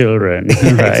marrying children,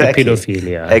 right? Exactly,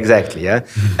 pedophilia. Exactly, yeah.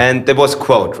 And there was a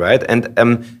quote, right? And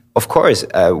of course,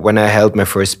 when I held my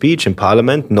first speech in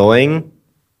Parliament, knowing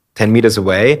 10 meters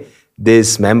away,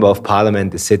 this member of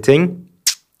Parliament is sitting,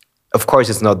 of course,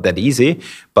 it's not that easy,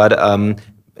 but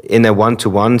in a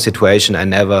one-to-one situation, I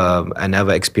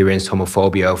never experienced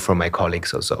homophobia from my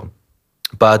colleagues or so.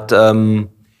 But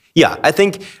yeah, I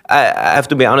think I have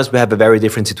to be honest, we have a very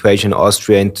different situation in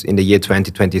Austria in the year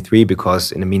 2023,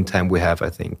 because in the meantime, we have, I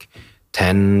think,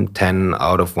 10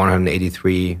 out of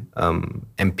 183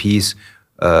 MPs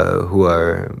who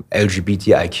are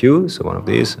LGBTIQ, so one of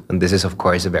these. And this is, of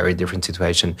course, a very different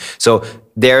situation. So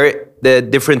the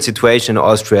different situation in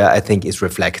Austria, I think, is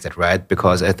reflected, right?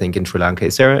 Because I think in Sri Lanka,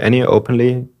 is there any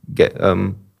openly gay?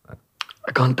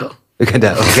 I can't tell. You can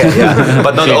tell, okay, yeah.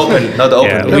 But not open, not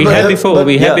open. Yeah, we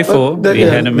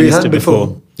had a minister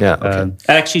before. Yeah, okay.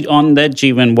 Actually, on that,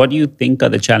 Jeevan, what do you think are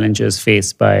the challenges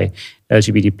faced by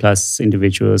LGBT plus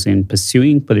individuals in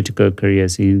pursuing political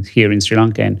careers here in Sri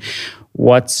Lanka? And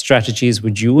what strategies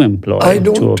would you employ to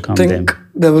overcome them? I don't think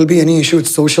there will be any issue with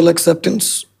social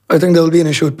acceptance. I think there will be an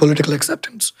issue with political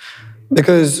acceptance.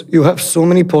 Because you have so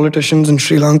many politicians in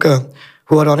Sri Lanka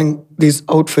who are running these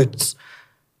outfits.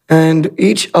 And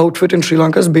each outfit in Sri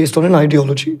Lanka is based on an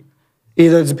ideology.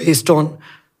 Either it's based on,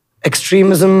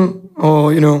 extremism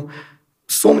or,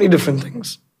 so many different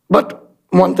things. But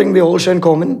one thing they all share in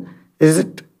common is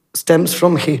it stems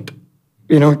from hate.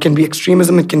 It can be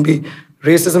extremism, it can be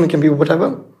racism, it can be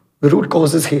whatever. The root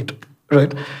cause is hate,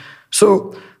 right?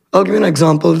 So I'll give you an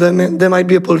example. There might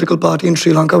be a political party in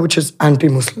Sri Lanka which is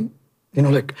anti-Muslim,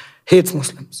 like hates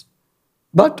Muslims.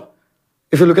 But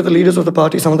if you look at the leaders of the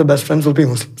party, some of the best friends will be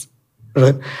Muslims,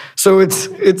 right? So it's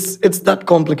that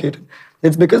complicated.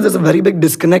 It's because there's a very big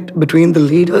disconnect between the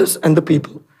leaders and the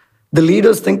people. The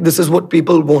leaders think this is what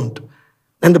people want,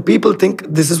 and the people think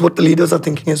this is what the leaders are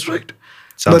thinking is right.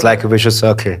 Sounds like a vicious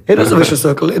circle. It is a vicious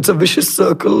circle. It's a vicious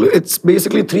circle. It's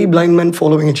basically three blind men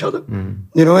following each other.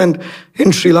 And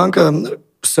in Sri Lanka,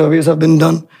 surveys have been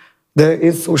done. There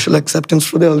is social acceptance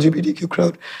for the LGBTQ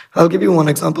crowd. I'll give you one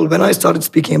example. When I started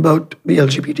speaking about the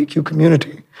LGBTQ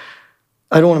community,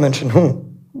 I don't want to mention who,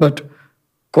 but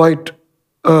quite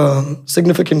a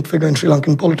significant figure in Sri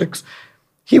Lankan politics,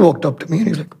 he walked up to me and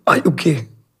he's like, "Are you gay?"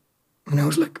 And I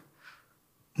was like,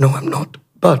 "No, I'm not."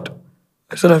 But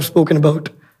I said, "I've spoken about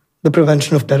the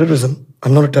prevention of terrorism.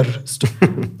 I'm not a terrorist.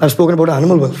 I've spoken about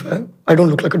animal welfare. I don't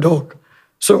look like a dog."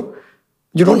 So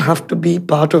you don't have to be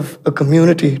part of a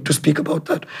community to speak about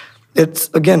that. It's,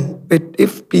 again,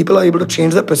 if people are able to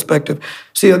change their perspective.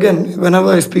 See, again, whenever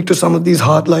I speak to some of these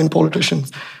hardline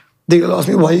politicians, they'll ask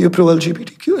me, "Why are you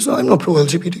pro-LGBTQ?" I said, "I'm not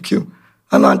pro-LGBTQ.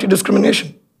 I'm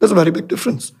anti-discrimination." There's a very big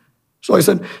difference. So I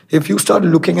said, if you start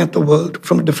looking at the world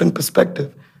from a different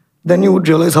perspective, then you would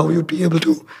realize how you'd be able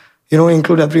to,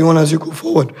 include everyone as you go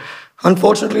forward.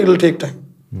 Unfortunately, it'll take time.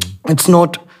 It's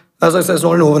not, as I said, it's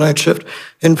not an overnight shift.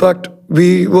 In fact,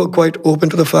 we were quite open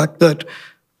to the fact that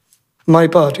my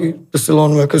party, the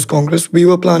Ceylon Workers' Congress, we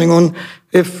were planning on,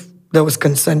 if there was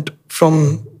consent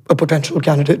from a potential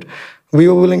candidate, we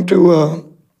were willing to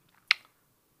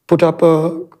put up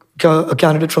a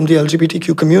candidate from the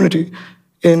LGBTQ community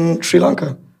in Sri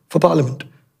Lanka for parliament.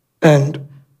 And,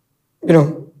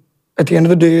 at the end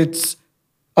of the day,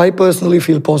 I personally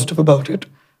feel positive about it.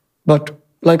 But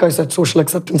like I said, social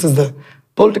acceptance is there.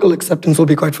 Political acceptance will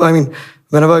be quite fine. I mean,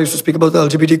 whenever I used to speak about the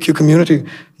LGBTQ community,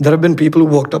 there have been people who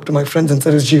walked up to my friends and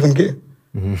said, "Is Jeevan gay?"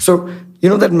 So,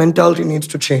 that mentality needs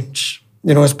to change,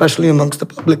 especially amongst the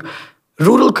public.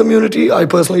 Rural community, I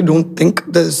personally don't think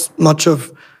there's much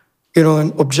of,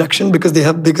 an objection because they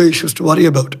have bigger issues to worry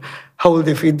about. How will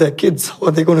they feed their kids? How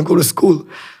are they going to go to school?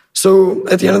 So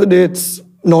at the end of the day, it's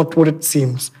not what it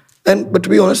seems. But to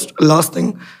be honest, last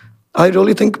thing, I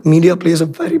really think media plays a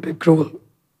very big role,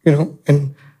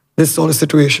 in this sort of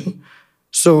situation.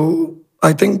 So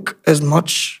I think as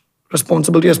much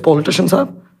responsibility as politicians have,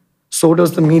 so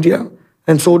does the media,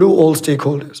 and so do all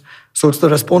stakeholders. So it's the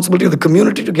responsibility of the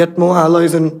community to get more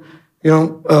allies and,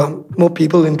 more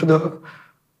people into the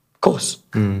cause,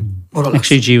 more or less.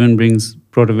 Actually, Jeevan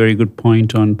brought a very good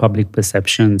point on public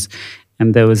perceptions.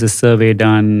 And there was a survey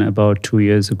done about 2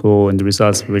 years ago, and the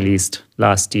results were released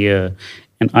last year,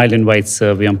 an island-wide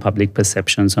survey on public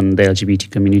perceptions on the LGBT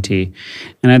community.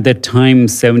 And at that time,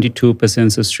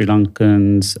 72% of Sri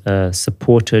Lankans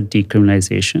supported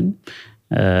decriminalization.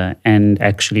 And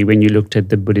actually, when you looked at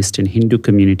the Buddhist and Hindu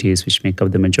communities, which make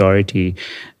up the majority,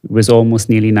 it was almost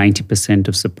nearly 90%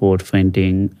 of support for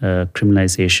ending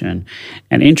criminalization.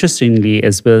 And interestingly,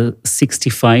 as well,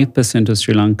 65% of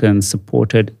Sri Lankans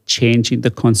supported changing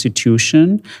the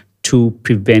constitution to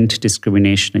prevent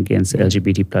discrimination against the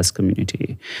LGBT plus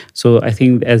community. So I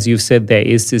think, as you've said, there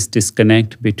is this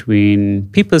disconnect between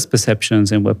people's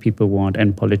perceptions and what people want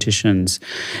and politicians.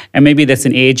 And maybe that's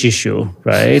an age issue,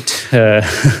 right?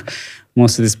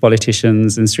 Most of these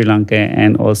politicians in Sri Lanka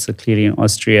and also clearly in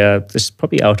Austria, they're just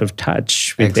probably out of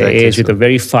touch with their age, with a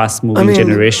very fast-moving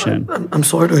generation. I'm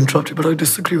sorry to interrupt you, but I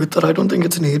disagree with that. I don't think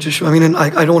it's an age issue. I mean,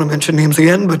 I don't want to mention names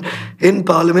again, but in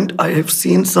Parliament, I have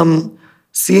seen some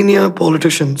senior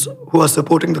politicians who are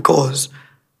supporting the cause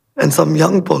and some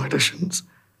young politicians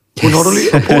who not only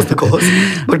oppose the cause,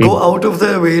 but go out of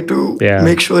their way to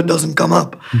make sure it doesn't come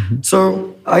up.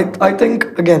 So I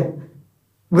think, again,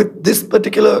 with this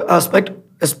particular aspect,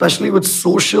 especially with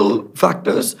social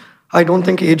factors, I don't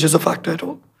think age is a factor at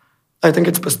all. I think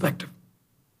it's perspective.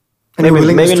 And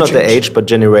maybe not the age, but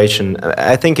generation.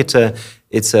 I think it's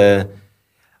a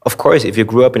of course, if you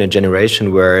grew up in a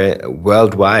generation where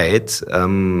worldwide,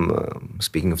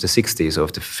 speaking of the 60s,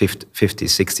 of the 50s,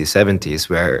 60s, 70s,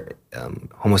 where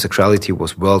homosexuality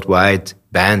was worldwide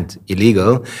banned,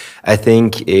 illegal, I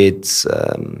think it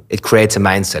creates a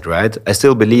mindset, right? I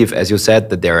still believe, as you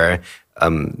said, that there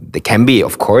can be,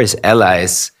 of course,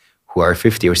 allies who are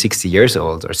 50 or 60 years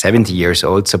old or 70 years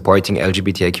old supporting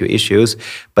LGBTIQ issues,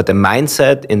 but the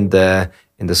mindset in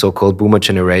the so-called boomer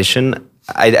generation,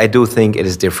 I do think it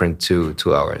is different to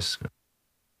ours.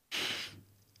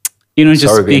 Just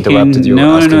Sorry, we speaking. interrupted you.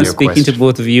 No. Speaking question. to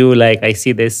both of you, like I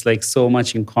see there's like so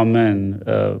much in common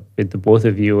with the both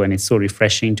of you, and it's so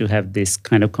refreshing to have this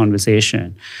kind of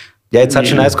conversation. Yeah, it's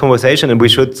such a nice conversation, and we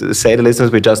should say to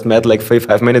listeners we just met like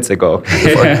 5 minutes ago.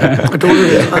 I told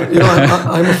you,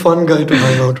 I'm a fun guy to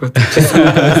hang out with.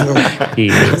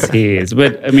 He is.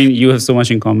 But I mean, you have so much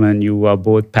in common. You are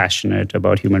both passionate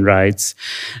about human rights,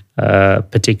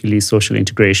 particularly social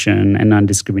integration and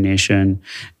non-discrimination.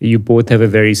 You both have a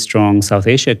very strong South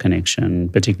Asia connection,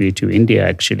 particularly to India,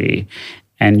 actually.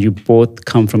 And you both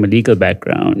come from a legal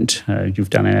background. You've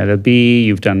done an LLB,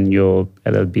 you've done your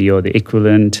LLB or the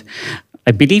equivalent.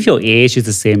 I believe your age is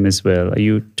the same as well. Are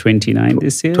you 29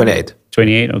 this year? 28.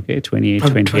 28, okay. 28,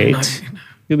 28. 29.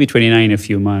 You'll be 29 in a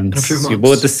few months. You're months.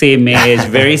 both the same age,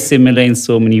 very similar in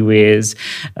so many ways.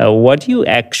 What do you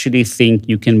actually think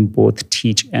you can both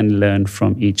teach and learn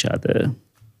from each other?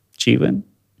 Jeevan?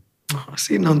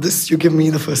 See, now this, you give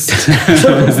me the first.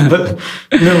 But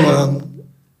no,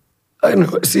 I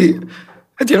know. See,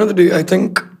 at the end of the day, I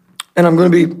think, and I'm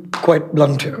going to be quite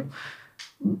blunt here,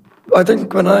 I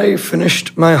think when I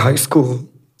finished my high school,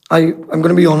 I'm going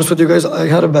to be honest with you guys, I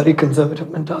had a very conservative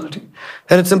mentality.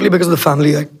 And it's simply because of the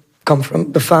family I come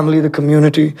from, the family, the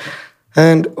community,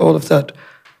 and all of that.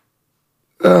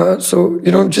 So,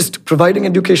 just providing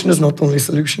education is not the only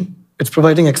solution. It's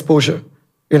providing exposure.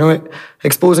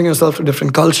 Exposing yourself to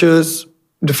different cultures,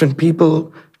 different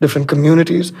people, different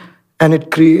communities. And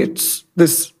it creates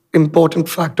this important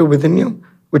factor within you,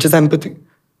 which is empathy.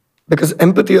 Because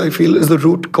empathy, I feel, is the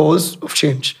root cause of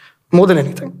change, more than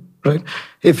anything, right?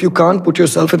 If you can't put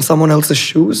yourself in someone else's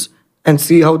shoes and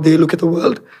see how they look at the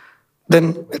world,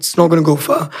 then it's not going to go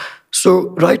far. So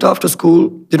right after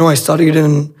school, I studied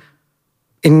in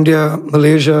India,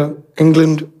 Malaysia,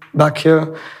 England, back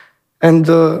here. And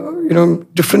the,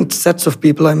 different sets of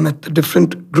people I met, the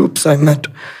different groups I met,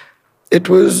 it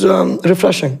was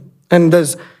refreshing. And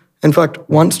there's, in fact,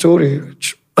 one story,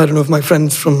 which I don't know if my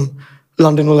friends from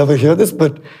London will ever hear this,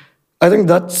 but I think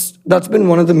that's been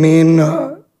one of the main,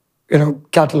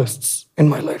 catalysts in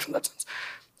my life in that sense.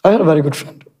 I had a very good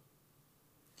friend.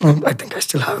 I think I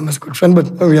still have him as a good friend, but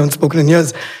we haven't spoken in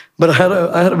years. But I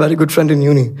had a very good friend in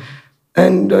uni.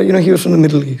 And, he was from the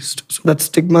Middle East. So that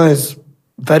stigma is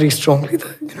very strongly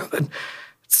there,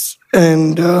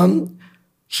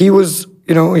 he was,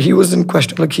 he was in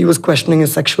question, like he was questioning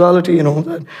his sexuality and all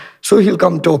that. So he'll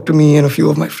come talk to me and a few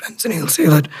of my friends and he'll say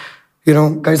that,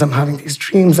 guys, I'm having these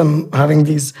dreams, I'm having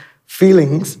these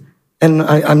feelings, and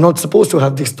I'm not supposed to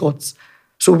have these thoughts.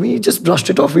 So we just brushed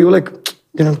it off. We were like,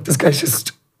 this guy's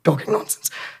just talking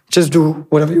nonsense. Just do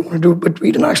whatever you want to do. But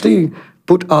we didn't actually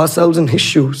put ourselves in his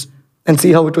shoes and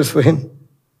see how it was for him.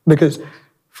 Because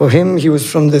for him, he was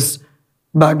from this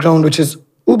background which is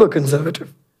uber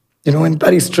conservative, and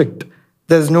very strict.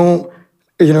 There's no,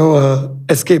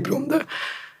 escape room there.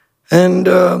 And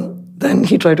then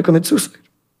he tried to commit suicide.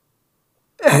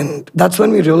 And that's when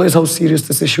we realized how serious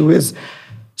this issue is.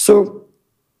 So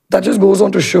that just goes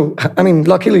on to show, I mean,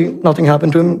 luckily, nothing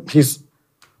happened to him. He's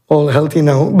all healthy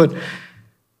now. But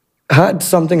had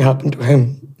something happened to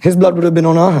him, his blood would have been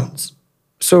on our hands.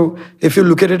 So if you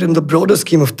look at it in the broader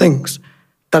scheme of things,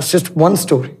 that's just one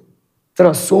story. There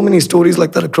are so many stories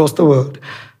like that across the world.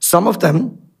 Some of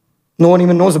them, no one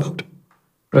even knows about,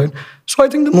 right? So I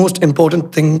think the most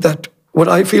important thing that what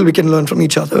I feel we can learn from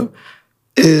each other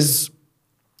is,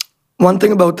 one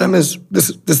thing about them is, this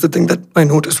is the thing that I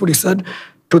noticed what he said.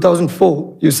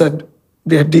 2004, you said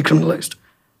they had decriminalized.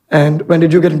 And when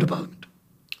did you get into parliament?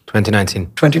 2019.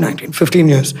 2019, 15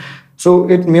 years. So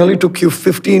it merely took you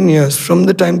 15 years from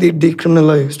the time they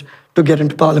decriminalized to get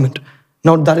into parliament.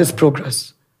 Now that is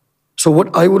progress. So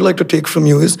what I would like to take from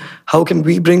you is, how can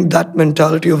we bring that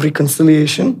mentality of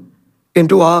reconciliation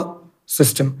into our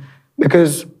system?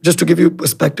 Because just to give you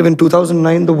perspective, in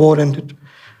 2009, the war ended.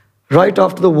 Right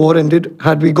after the war ended,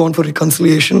 had we gone for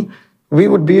reconciliation, we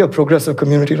would be a progressive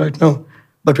community right now.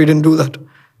 But we didn't do that.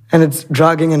 And it's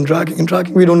dragging and dragging and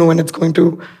dragging. We don't know when it's going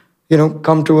to,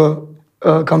 come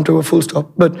to a full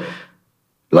stop. But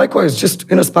likewise, just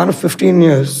in a span of 15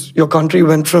 years, your country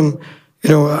went from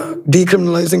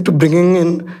decriminalizing to bringing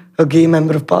in a gay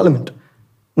member of parliament.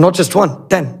 Not just one,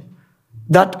 10.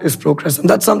 That is progress. And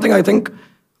that's something I think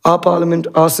our parliament,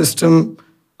 our system,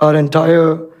 our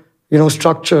entire,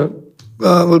 structure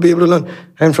will be able to learn.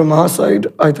 And from our side,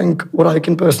 I think what I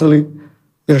can personally,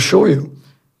 show you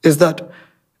is that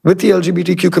with the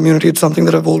LGBTQ community, it's something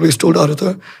that I've always told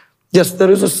Aritha. Yes, there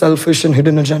is a selfish and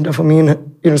hidden agenda for me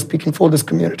in, speaking for this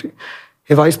community.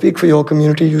 If I speak for your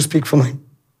community, you speak for mine.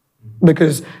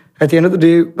 Because At the end of the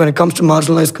day, when it comes to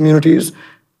marginalized communities,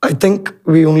 I think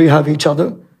we only have each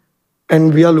other,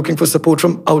 and we are looking for support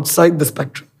from outside the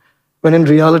spectrum. When in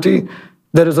reality,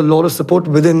 there is a lot of support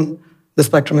within the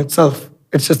spectrum itself.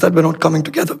 It's just that we're not coming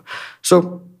together.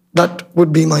 So that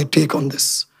would be my take on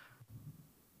this.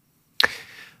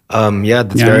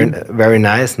 That's very, very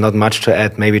nice. Not much to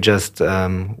add, maybe just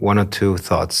one or two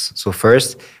thoughts. So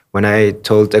first, when I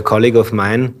told a colleague of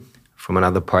mine from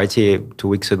another party 2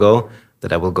 weeks ago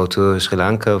that I will go to Sri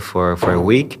Lanka for a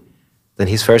week, then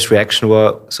his first reaction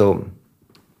was, so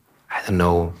I don't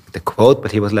know the quote,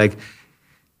 but he was like,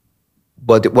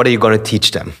 what are you going to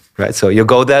teach them, right? So you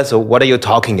go there, so what are you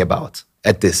talking about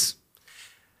at this?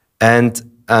 And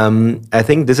I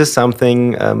think this is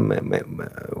something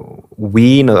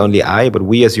we, not only I, but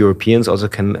we as Europeans also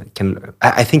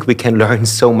I think we can learn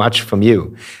so much from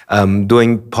you,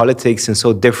 doing politics in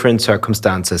so different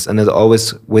circumstances, and as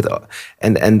always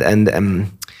and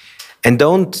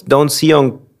don't see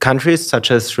on countries such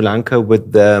as Sri Lanka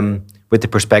with the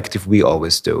perspective we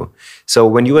always do. So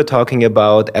when you were talking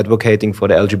about advocating for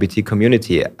the LGBT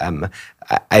community,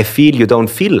 I feel you don't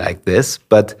feel like this,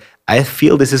 but I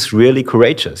feel this is really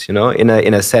courageous, in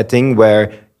a setting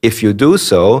where if you do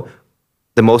so,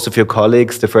 the most of your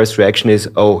colleagues, the first reaction is,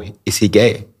 oh, is he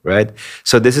gay, right?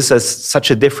 So this is such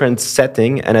a different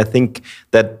setting, and I think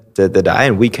that I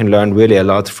and we can learn really a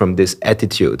lot from this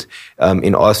attitude.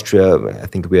 In Austria, I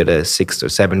think we are the 6th or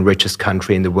 7th richest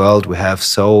country in the world. We have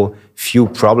so few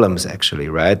problems, actually,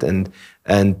 right?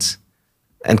 And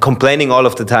complaining all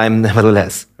of the time,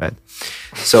 nevertheless, right?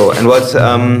 So, and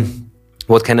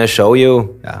what can I show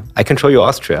you? Yeah, I can show you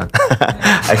Austria.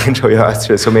 I can show you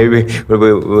Austria. So maybe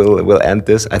we'll end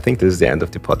this. I think this is the end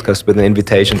of the podcast with an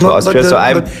invitation to Austria. So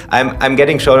I'm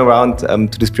getting shown around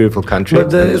to this beautiful country. But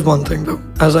there is one thing though.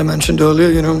 As I mentioned earlier,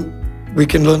 we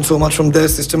can learn so much from their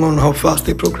system on how fast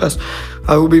they progress.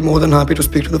 I would be more than happy to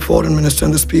speak to the foreign minister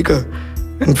and the speaker.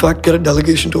 In fact, get a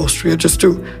delegation to Austria just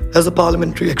as a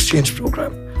parliamentary exchange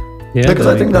program. Yeah, because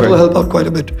I think that will help out quite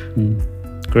a bit.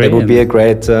 Great. It would be a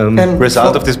great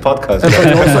result of this podcast. And from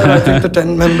your side, I think the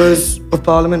 10 members of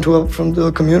parliament who are from the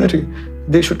community,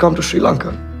 they should come to Sri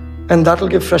Lanka. And that will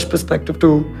give fresh perspective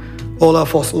to all our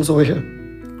fossils over here.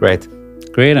 Great.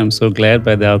 Great. I'm so glad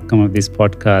by the outcome of this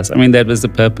podcast. I mean, that was the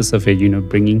purpose of it,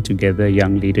 bringing together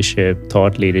young leadership,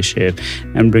 thought leadership,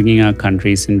 and bringing our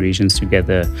countries and regions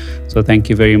together. So thank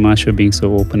you very much for being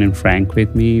so open and frank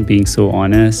with me, being so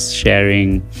honest,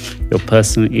 sharing your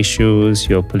personal issues,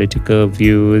 your political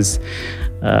views.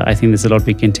 I think there's a lot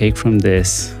we can take from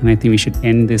this. And I think we should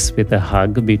end this with a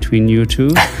hug between you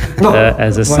two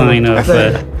as a sign of...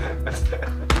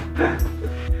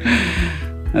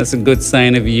 That's a good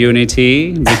sign of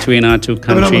unity between our two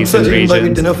countries and regions.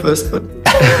 I'm dinner first, but...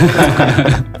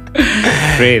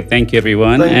 Great. Thank you,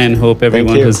 everyone. And hope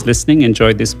everyone who's listening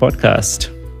enjoyed this podcast.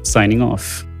 Signing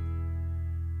off.